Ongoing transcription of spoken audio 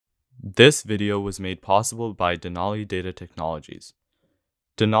This video was made possible by Denali Data Technologies.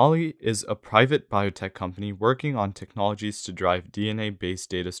 Denali is a private biotech company working on technologies to drive DNA-based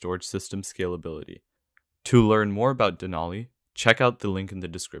data storage system scalability. To learn more about Denali, check out the link in the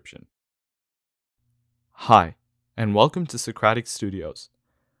description. Hi, and welcome to Socratic Studios.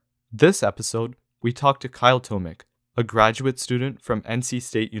 This episode, we talked to Kyle Tomek, a graduate student from NC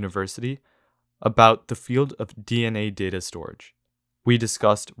State University, about the field of DNA data storage. We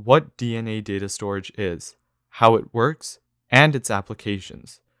discussed what DNA data storage is, how it works, and its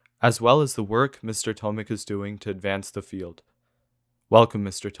applications, as well as the work Mr. Tomek is doing to advance the field. Welcome,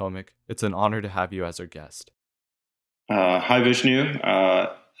 Mr. Tomek. It's an honor to have you as our guest. Hi, Vishnu.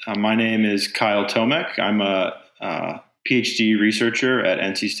 My name is Kyle Tomek. I'm a PhD researcher at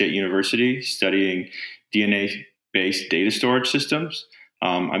NC State University studying DNA-based data storage systems.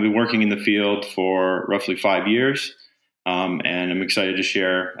 I've been working in the field for roughly 5 years. And I'm excited to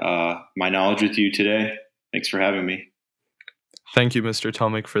share my knowledge with you today. Thanks for having me. Thank you, Mr.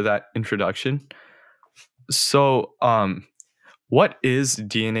 Tomek, for that introduction. So, what is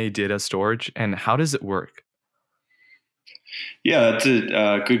DNA data storage and how does it work? Yeah, that's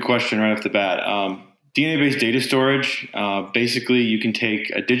a good question right off the bat. DNA-based data storage, basically you can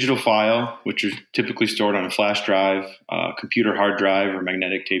take a digital file, which is typically stored on a flash drive, computer hard drive, or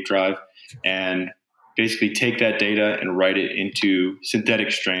magnetic tape drive, and basically take that data and write it into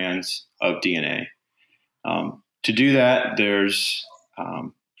synthetic strands of DNA. To do that, there's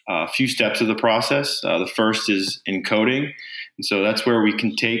a few steps of the process. The first is encoding. And so that's where we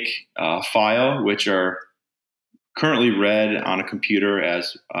can take a file, which are currently read on a computer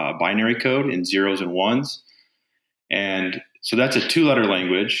as binary code in zeros and ones. And so that's a two-letter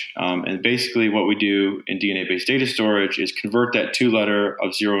language. And basically what we do in DNA-based data storage is convert that two-letter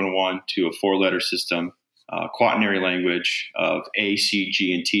of 0 and 1 to a four-letter system, quaternary language of A, C,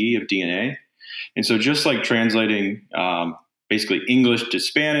 G, and T of DNA. And so just like translating basically English to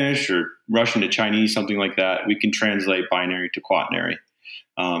Spanish or Russian to Chinese, something like that, we can translate binary to quaternary.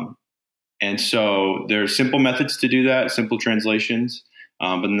 And so there's simple methods to do that, simple translations,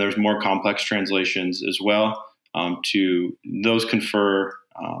 but then there's more complex translations as well. To those confer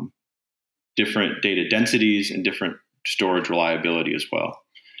different data densities and different storage reliability as well.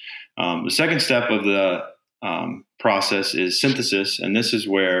 The second step of the process is synthesis, and this is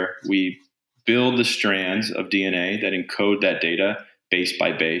where we build the strands of DNA that encode that data base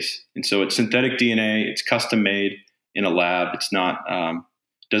by base. And so it's synthetic DNA, it's custom made in a lab, it's not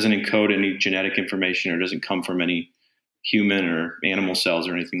doesn't encode any genetic information or doesn't come from any human or animal cells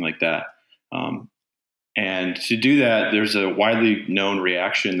or anything like that. And to do that, there's a widely known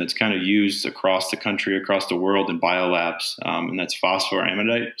reaction that's kind of used across the country, across the world in biolabs, and that's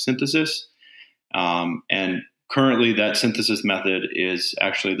phosphoramidite synthesis. And currently, that synthesis method is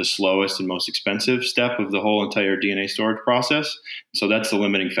actually the slowest and most expensive step of the whole entire DNA storage process. So that's the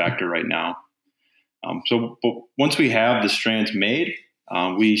limiting factor right now. But once we have the strands made,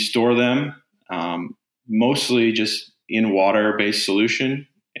 we store them mostly just in water-based solution.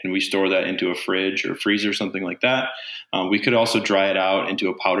 And we store that into a fridge or freezer, something like that. We could also dry it out into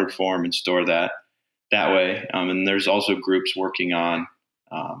a powdered form and store that way. And there's also groups working on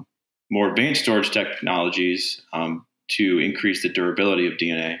more advanced storage technologies to increase the durability of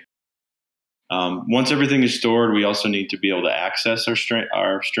DNA. Once everything is stored, we also need to be able to access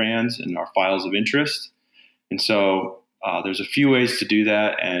our strands and our files of interest. And so there's a few ways to do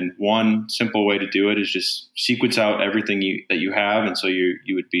that, and one simple way to do it is just sequence out everything that you have, and so you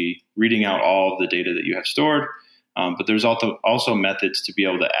would be reading out all of the data that you have stored. But there's also methods to be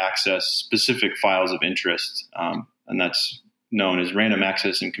able to access specific files of interest, and that's known as random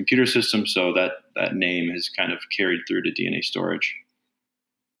access in computer systems. So that name is kind of carried through to DNA storage.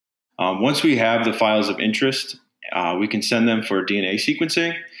 Once we have the files of interest, we can send them for DNA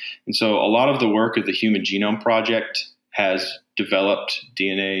sequencing, and so a lot of the work of the Human Genome Project has developed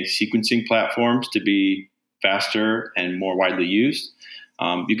DNA sequencing platforms to be faster and more widely used.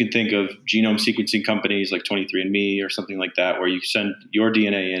 You can think of genome sequencing companies like 23andMe or something like that, where you send your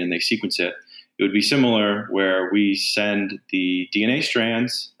DNA in and they sequence it. It would be similar where we send the DNA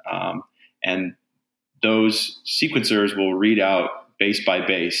strands and those sequencers will read out base by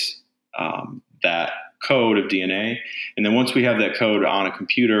base that code of DNA. And then once we have that code on a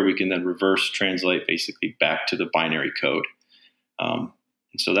computer, we can then reverse translate basically back to the binary code. And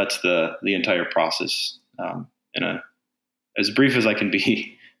so that's the entire process in a as brief as I can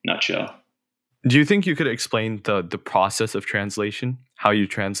be nutshell. Do you think you could explain the process of translation, how you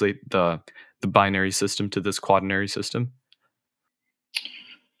translate the binary system to this quaternary system?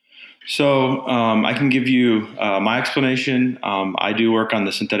 So I can give you my explanation. I do work on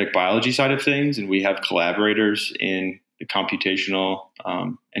the synthetic biology side of things, and we have collaborators in the computational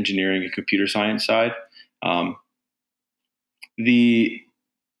engineering and computer science side. Um, the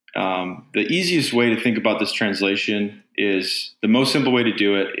the easiest way to think about this translation is the most simple way to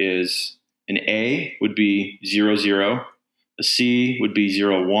do it is an A would be 0, 0, a C would be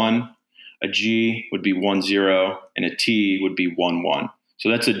 0, 1, a G would be 1, 0, and a T would be 1, 1. So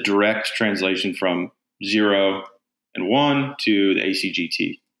that's a direct translation from 0 and 1 to the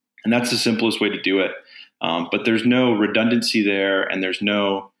ACGT. And that's the simplest way to do it. But there's no redundancy there, and there's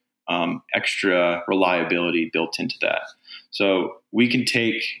no extra reliability built into that. So we can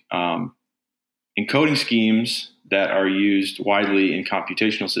take encoding schemes that are used widely in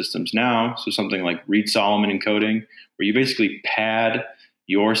computational systems now. So something like Reed-Solomon encoding, where you basically pad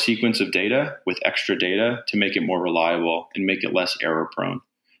your sequence of data with extra data to make it more reliable and make it less error prone.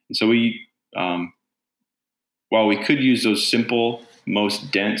 And so while we could use those simple,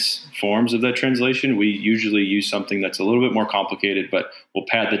 most dense forms of that translation, we usually use something that's a little bit more complicated, but we'll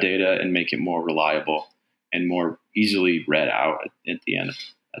pad the data and make it more reliable and more easily read out at the end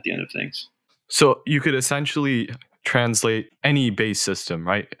of things. So you could essentially translate any base system,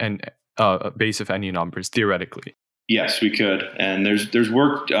 right? And a base of any numbers, theoretically. Yes, we could. And there's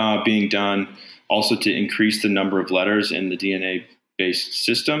work being done also to increase the number of letters in the DNA-based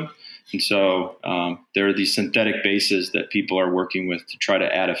system. And so there are these synthetic bases that people are working with to try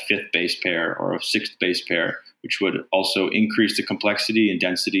to add a fifth base pair or a sixth base pair, which would also increase the complexity and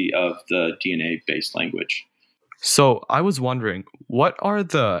density of the DNA-based language. So I was wondering, what are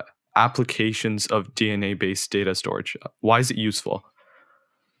the applications of DNA-based data storage? Why is it useful?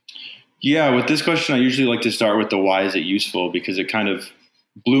 Yeah, with this question, I usually like to start with the why is it useful, because it kind of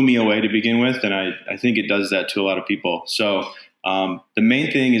blew me away to begin with, and I think it does that to a lot of people. So the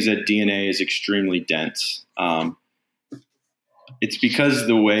main thing is that DNA is extremely dense. It's because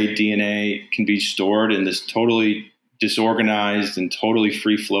the way DNA can be stored in this totally disorganized and totally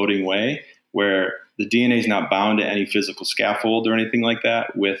free-floating way, where the DNA is not bound to any physical scaffold or anything like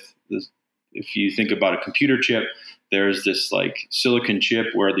that. With this, if you think about a computer chip, there's this like silicon chip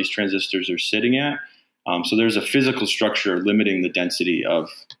where these transistors are sitting at. So there's a physical structure limiting the density of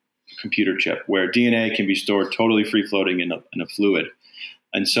a computer chip, where DNA can be stored totally free-floating in a fluid.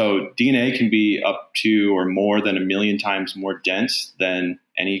 And so DNA can be up to or more than 1 million times more dense than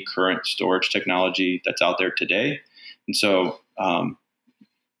any current storage technology that's out there today. And so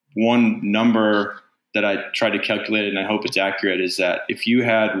one number that I tried to calculate, and I hope it's accurate, is that if you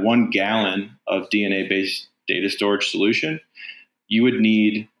had 1 gallon of DNA-based data storage solution, you would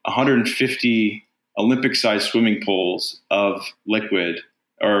need 150 Olympic-sized swimming pools of liquid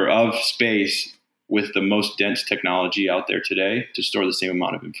or of space with the most dense technology out there today to store the same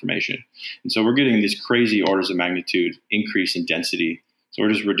amount of information. And so we're getting these crazy orders of magnitude increase in density. So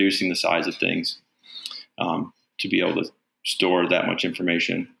we're just reducing the size of things to be able to store that much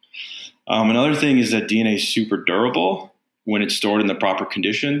information. Another thing is that DNA is super durable when it's stored in the proper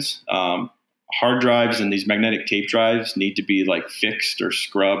conditions. Hard drives and these magnetic tape drives need to be like fixed or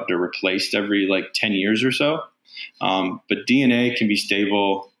scrubbed or replaced every like 10 years or so. But DNA can be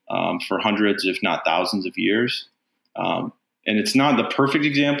stable for hundreds, if not thousands of years. And it's not the perfect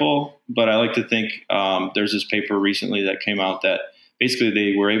example, but I like to think there's this paper recently that came out that basically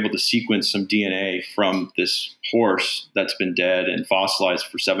they were able to sequence some DNA from this horse that's been dead and fossilized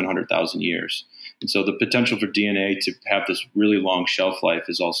for 700,000 years. And so the potential for DNA to have this really long shelf life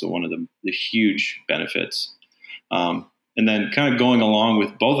is also one of the huge benefits. And then kind of going along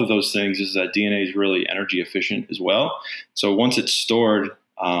with both of those things is that DNA is really energy efficient as well. So once it's stored,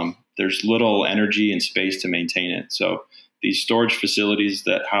 there's little energy and space to maintain it. So these storage facilities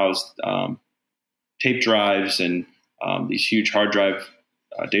that house tape drives and these huge hard drive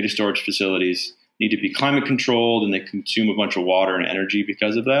data storage facilities need to be climate controlled, and they consume a bunch of water and energy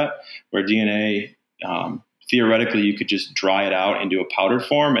because of that. Where DNA, theoretically, you could just dry it out into a powdered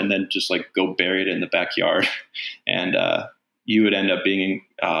form and then just like go bury it in the backyard, and you would end up being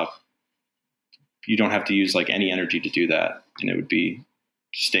you don't have to use like any energy to do that, and it would be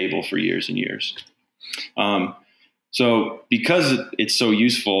stable for years and years. So because it's so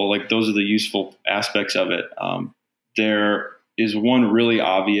useful, like those are the useful aspects of it. There is one really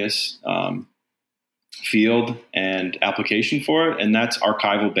obvious field and application for it, and that's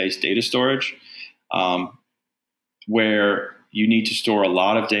archival-based data storage, where you need to store a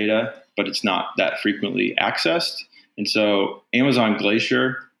lot of data, but it's not that frequently accessed. And so Amazon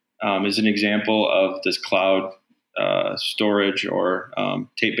Glacier is an example of this cloud storage or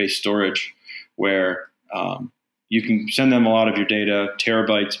tape-based storage, where you can send them a lot of your data,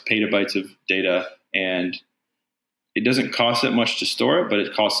 terabytes, petabytes of data, and it doesn't cost that much to store it, but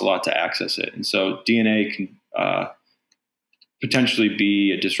it costs a lot to access it. And so DNA can potentially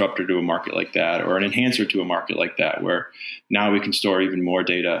be a disruptor to a market like that, or an enhancer to a market like that, where now we can store even more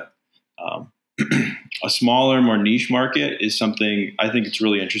data. A smaller, more niche market is something I think it's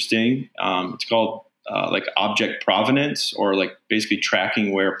really interesting. It's called like object provenance, or like basically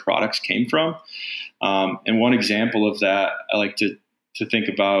tracking where products came from. And one example of that I like to think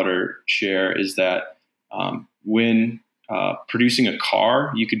about or share is that when producing a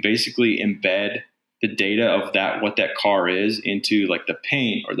car, you could basically embed the data of what that car is into like the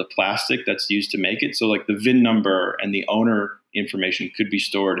paint or the plastic that's used to make it. So like the VIN number and the owner information could be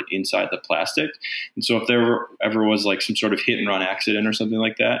stored inside the plastic. And so if there ever was like some sort of hit and run accident or something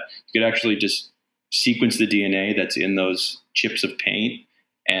like that, you could actually just sequence the DNA that's in those chips of paint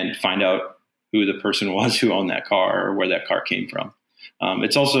and find out who the person was who owned that car or where that car came from.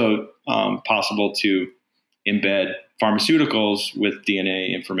 It's also possible to embed pharmaceuticals with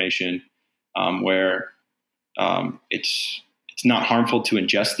DNA information, where it's not harmful to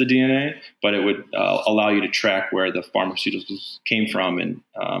ingest the DNA, but it would allow you to track where the pharmaceuticals came from and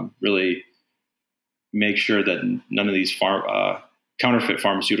really make sure that none of these counterfeit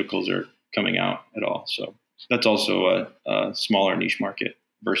pharmaceuticals are coming out at all. So that's also a smaller niche market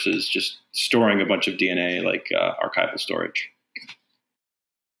versus just storing a bunch of DNA like archival storage.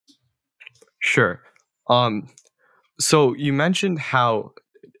 Sure. So you mentioned how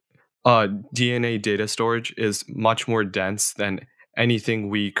DNA data storage is much more dense than anything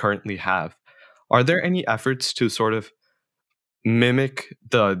we currently have. Are there any efforts to sort of mimic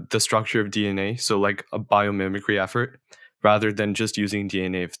the structure of DNA, so like a biomimicry effort, rather than just using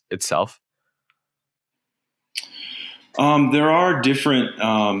DNA itself? There are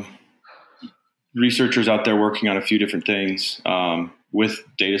different researchers out there working on a few different things with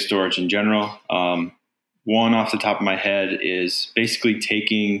data storage in general. One off the top of my head is basically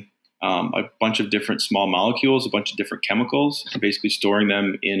taking a bunch of different small molecules, a bunch of different chemicals, and basically storing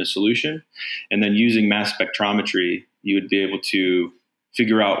them in a solution. And then using mass spectrometry, you would be able to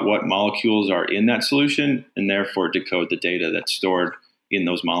figure out what molecules are in that solution and therefore decode the data that's stored in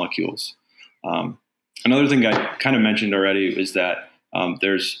those molecules. Another thing I kind of mentioned already is that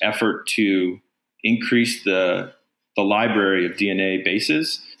there's effort to increase the library of DNA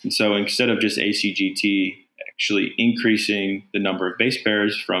bases. And so instead of just ACGT, actually increasing the number of base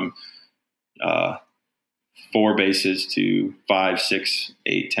pairs from 4 bases to 5, 6,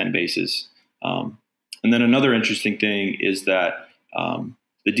 8, 10 bases. And then another interesting thing is that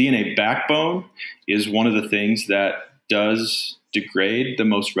the DNA backbone is one of the things that does degrade the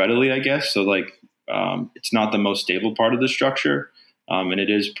most readily, I guess. So like it's not the most stable part of the structure. And it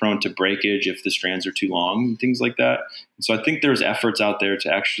is prone to breakage if the strands are too long and things like that. And so I think there's efforts out there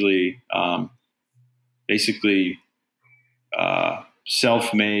to actually basically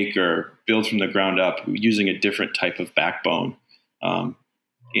self-make or build from the ground up using a different type of backbone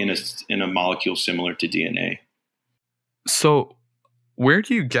in a molecule similar to DNA. So where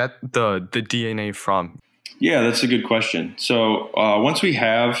do you get the DNA from? Yeah, that's a good question. So once we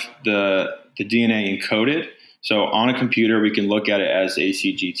have the DNA encoded, so on a computer, we can look at it as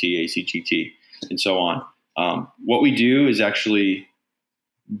ACGT, and so on. What we do is actually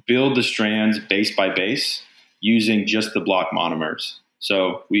build the strands base by base using just the block monomers.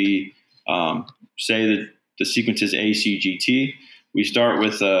 So we say that the sequence is ACGT. We start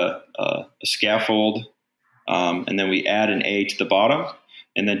with a scaffold, and then we add an A to the bottom.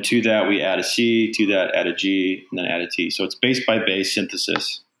 And then to that, we add a C, to that, add a G, and then add a T. So it's base by base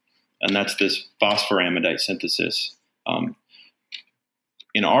synthesis. And that's this phosphoramidite synthesis.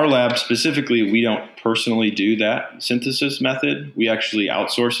 In our lab specifically, we don't personally do that synthesis method. We actually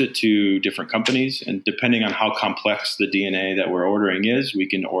outsource it to different companies. And depending on how complex the DNA that we're ordering is, we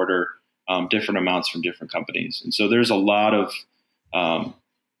can order different amounts from different companies. And so there's a lot of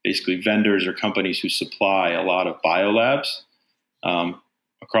basically vendors or companies who supply a lot of biolabs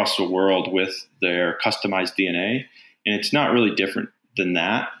across the world with their customized DNA. And it's not really different than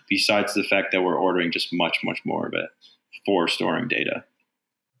that, besides the fact that we're ordering just much, much more of it for storing data.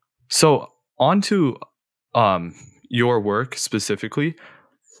 So on to your work specifically,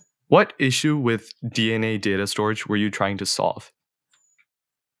 what issue with DNA data storage were you trying to solve?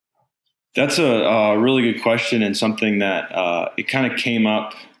 That's a really good question, and something that it kind of came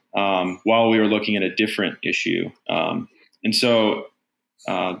up while we were looking at a different issue. And so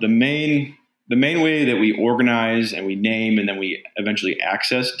the main way that we organize and we name and then we eventually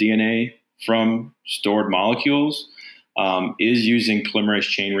access DNA from stored molecules is using polymerase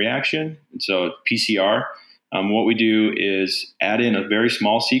chain reaction. And so PCR. What we do is add in a very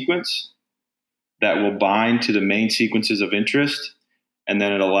small sequence that will bind to the main sequences of interest, and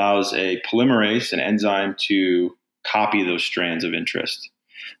then it allows a polymerase, an enzyme, to copy those strands of interest.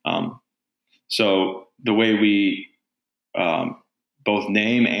 So the way we both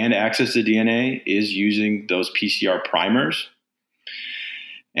name and access the DNA is using those PCR primers.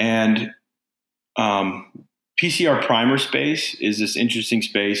 And PCR primer space is this interesting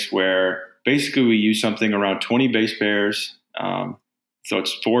space where basically we use something around 20 base pairs. So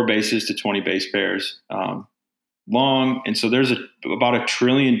it's 4 bases to 20 base pairs long. And so there's about 1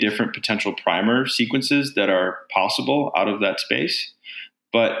 trillion different potential primer sequences that are possible out of that space.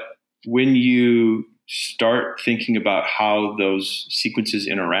 But when you start thinking about how those sequences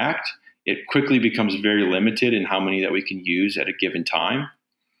interact, it quickly becomes very limited in how many that we can use at a given time.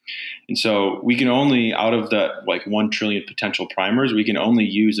 And so we can only, out of the 1 trillion potential primers, we can only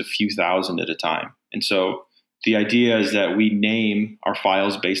use a few thousand at a time. And so the idea is that we name our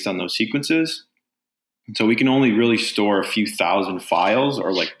files based on those sequences. And so we can only really store a few thousand files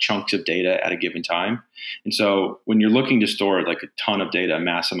or chunks of data at a given time. And so when you're looking to store a ton of data, a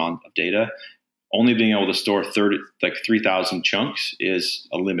mass amount of data, only being able to store 3,000 chunks is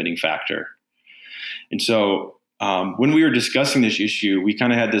a limiting factor. And so when we were discussing this issue, we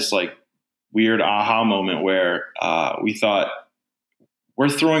kind of had this weird aha moment where we thought, we're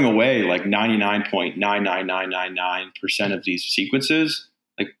throwing away 99.99999% of these sequences.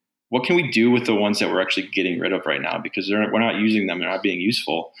 What can we do with the ones that we're actually getting rid of right now? Because we're not using them; they're not being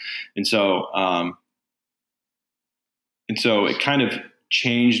useful. And so it kind of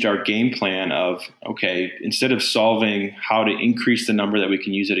changed our game plan of, okay, instead of solving how to increase the number that we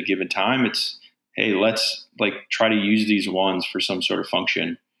can use at a given time, it's, hey, let's try to use these ones for some sort of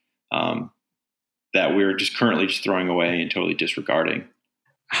function that we're just currently just throwing away and totally disregarding.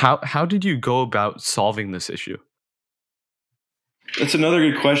 How did you go about solving this issue? That's another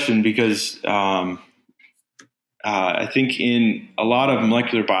good question, because I think in a lot of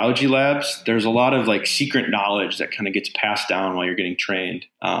molecular biology labs, there's a lot of secret knowledge that kind of gets passed down while you're getting trained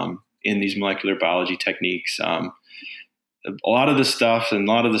in these molecular biology techniques. A lot of the stuff and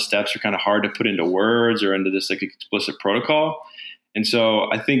a lot of the steps are kind of hard to put into words or into this explicit protocol. And so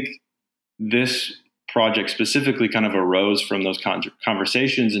I think this project specifically kind of arose from those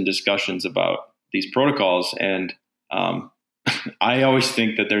conversations and discussions about these protocols. And I always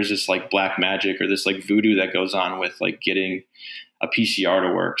think that there's this black magic or this voodoo that goes on with getting a PCR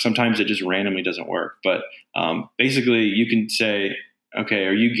to work. Sometimes it just randomly doesn't work. But basically you can say, okay,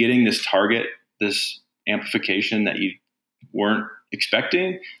 are you getting this target, this amplification that you weren't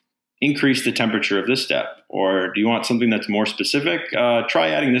expecting? Increase the temperature of this step. Or do you want something that's more specific? Try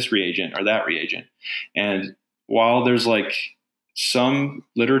adding this reagent or that reagent. And while there's some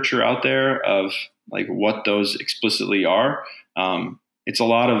literature out there of what those explicitly are, it's a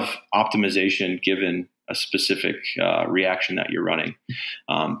lot of optimization given a specific reaction that you're running.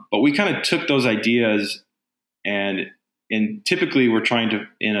 But we kind of took those ideas and typically we're trying to,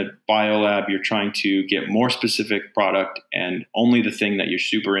 in a biolab, you're trying to get more specific product and only the thing that you're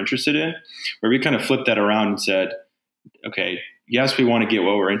super interested in, where we kind of flipped that around and said, okay, yes, we want to get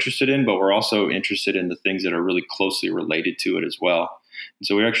what we're interested in, but we're also interested in the things that are really closely related to it as well. And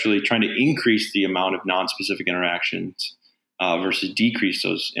so we're actually trying to increase the amount of non-specific interactions versus decrease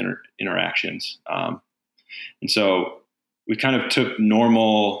those interactions. And so we kind of took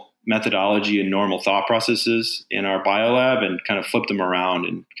normal methodology and normal thought processes in our biolab and kind of flipped them around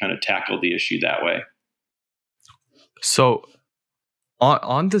and kind of tackled the issue that way. So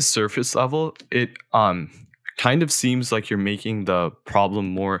on the surface level, it kind of seems like you're making the problem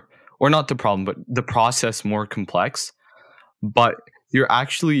more, or not the problem, but the process more complex, but you're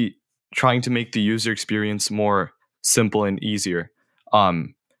actually trying to make the user experience more simple and easier.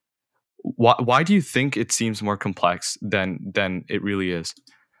 Why do you think it seems more complex than it really is?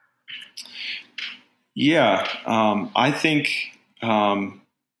 Yeah, I think, while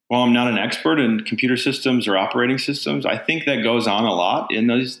I'm not an expert in computer systems or operating systems, I think that goes on a lot in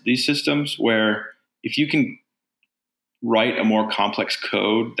these systems, where if you can write a more complex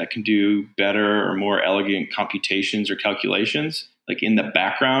code that can do better or more elegant computations or calculations, in the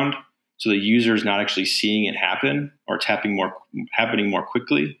background, so the user is not actually seeing it happen, or it's happening more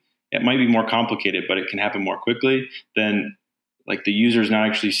quickly. It might be more complicated, but it can happen more quickly. Then the user is not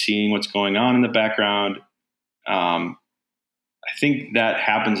actually seeing what's going on in the background. I think that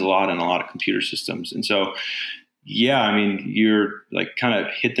happens a lot in a lot of computer systems. And so, yeah, I mean, you're kind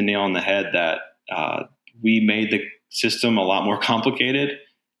of hit the nail on the head that we made the system a lot more complicated,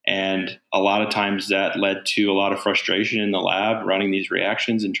 And a lot of times that led to a lot of frustration in the lab running these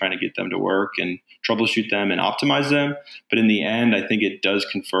reactions and trying to get them to work and troubleshoot them and optimize them. But in the end, I think it does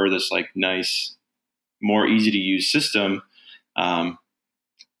confer this like nice, more easy to use system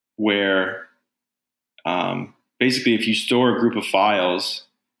where basically if you store a group of files,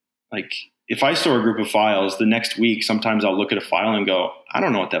 like if I store a group of files, the next week, sometimes I'll look at a file and go, I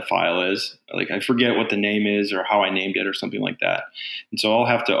don't know what that file is. Like I forget what the name is or how I named it or something like that. And so I'll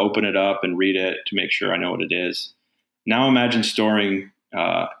have to open it up and read it to make sure I know what it is. Now imagine storing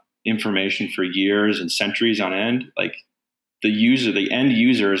information for years and centuries on end. Like the end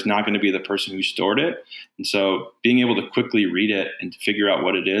user is not going to be the person who stored it. And so being able to quickly read it and figure out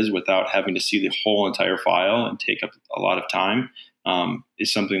what it is without having to see the whole entire file and take up a lot of time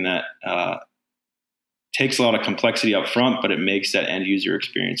is something that takes a lot of complexity up front, but it makes that end user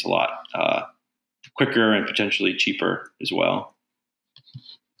experience a lot quicker and potentially cheaper as well.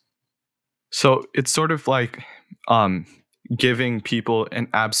 So it's sort of like giving people an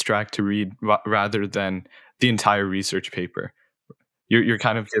abstract to read rather than the entire research paper. You're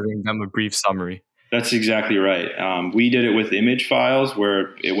kind of giving them a brief summary. That's exactly right. We did it with image files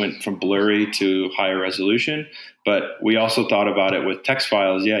where it went from blurry to higher resolution, but we also thought about it with text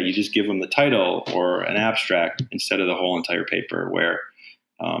files. Yeah, you just give them the title or an abstract instead of the whole entire paper, where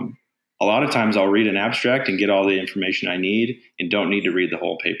a lot of times I'll read an abstract and get all the information I need and don't need to read the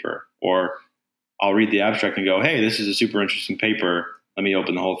whole paper. Or I'll read the abstract and go, hey, this is a super interesting paper. Let me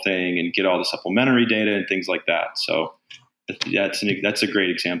open the whole thing and get all the supplementary data and things like that. So that's a great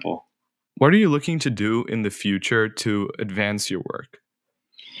example. What are you looking to do in the future to advance your work?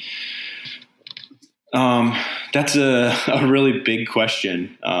 That's a really big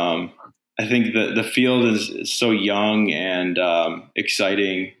question. I think that the field is so young and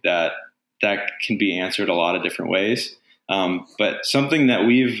exciting that can be answered a lot of different ways. But something that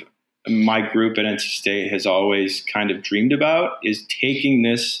my group at NC State has always kind of dreamed about is taking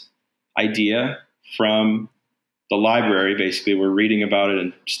this idea from the library. Basically, we're reading about it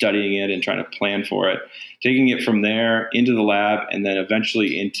and studying it and trying to plan for it, taking it from there into the lab and then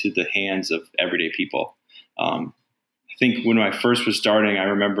eventually into the hands of everyday people. I think when I first was starting, I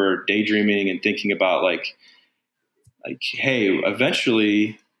remember daydreaming and thinking about like, hey,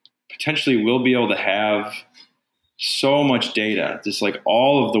 eventually, potentially we'll be able to have so much data, just like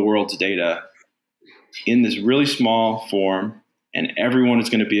all of the world's data in this really small form, and everyone is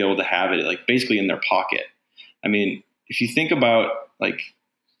going to be able to have it like basically in their pocket. I mean, if you think about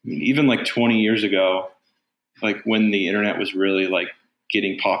even like 20 years ago, like when the internet was really like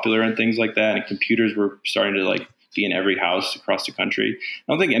getting popular and things like that, and computers were starting to like be in every house across the country,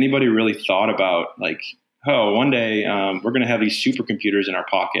 I don't think anybody really thought about like, oh, one day we're going to have these supercomputers in our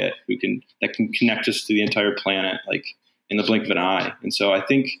pocket that can connect us to the entire planet like in the blink of an eye. And so I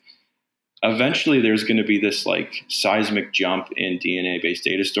think eventually there's going to be this like seismic jump in DNA-based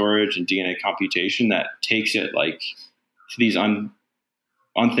data storage and DNA computation that takes it like to these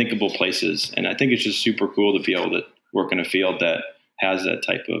unthinkable places. And I think it's just super cool to be able to work in a field that has that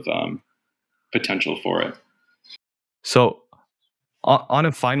type of potential for it. So on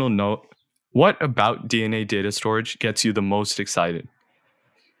a final note, what about DNA data storage gets you the most excited?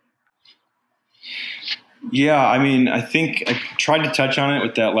 Yeah, I mean, I think I tried to touch on it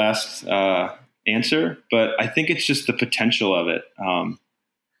with that last answer, but I think it's just the potential of it.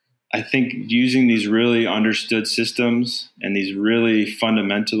 I think using these really understood systems and these really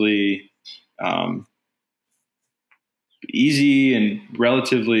fundamentally easy and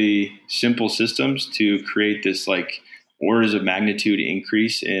relatively simple systems to create this like orders of magnitude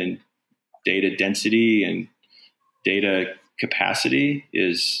increase in data density and data capacity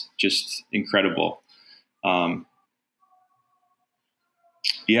is just incredible.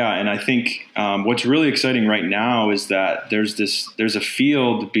 Yeah, and I think what's really exciting right now is that there's a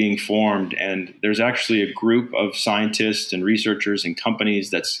field being formed, and there's actually a group of scientists and researchers and companies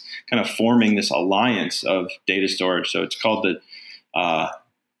that's kind of forming this alliance of data storage. So it's called the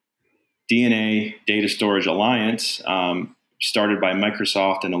DNA Data Storage Alliance, started by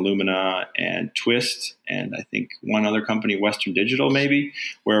Microsoft and Illumina and Twist, and I think one other company, Western Digital maybe,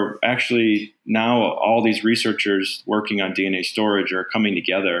 where actually now all these researchers working on DNA storage are coming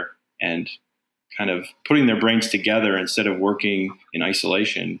together and kind of putting their brains together instead of working in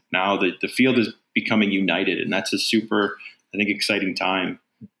isolation. Now the field is becoming united, and that's a super, I think, exciting time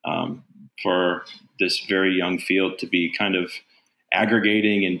for this very young field to be kind of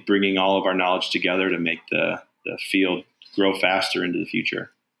aggregating and bringing all of our knowledge together to make the field grow faster into the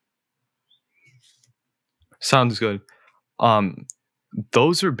future. Sounds good.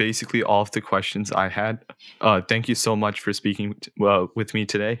 those are basically all of the questions I had. Thank you so much for speaking with me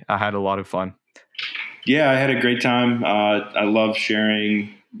today. I had a lot of fun. Yeah, I had a great time. I love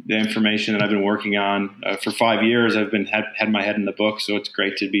sharing the information that I've been working on for 5 years. I've been had my head in the book, so it's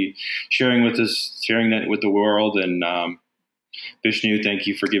great to be sharing that with the world. And Vishnu, thank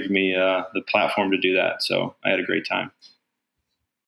you for giving me the platform to do that. So I had a great time.